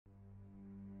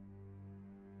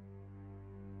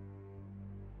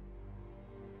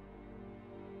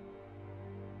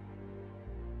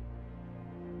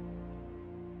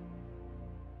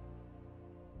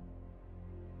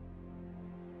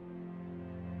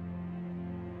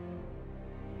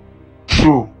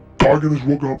Sir, Gigan is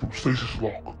woken up from stasis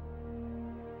lock.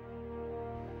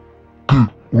 Good.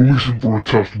 Release him for a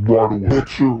test right away. But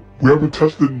sir, we haven't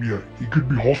tested him yet. He could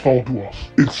be hostile to us.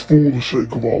 It's for the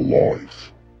sake of our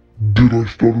lives. Did I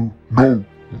stutter? No.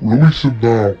 Release him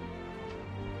now.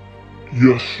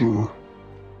 Yes, sir.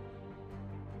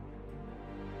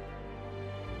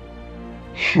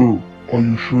 Sir, are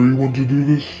you sure you want to do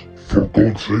this? For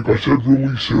God's sake, I said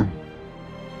release him.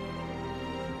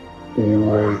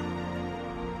 Alright.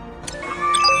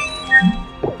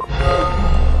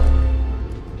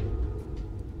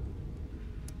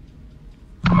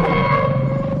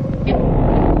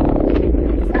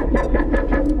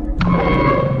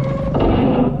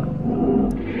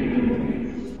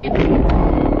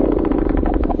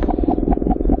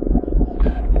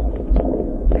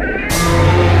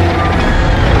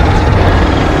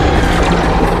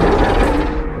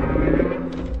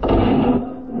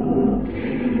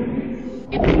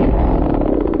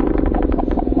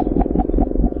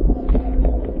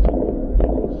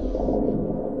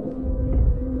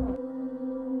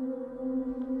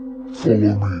 Follow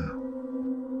me.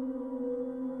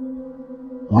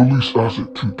 Release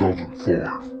Asset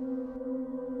 2005.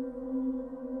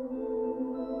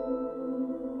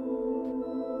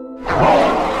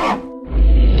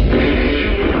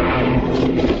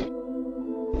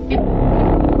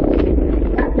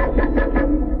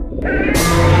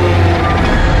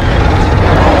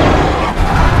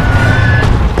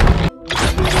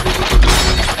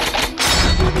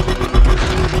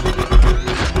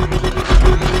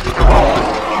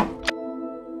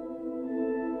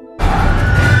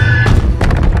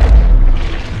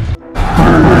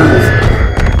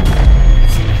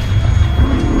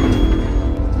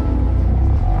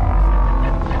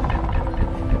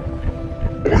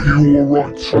 Are you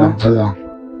alright, sir? I'm fine.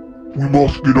 We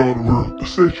must get out of here. The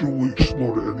station will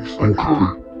explode at any second.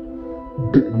 Okay.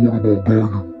 But what about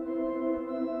Gigan?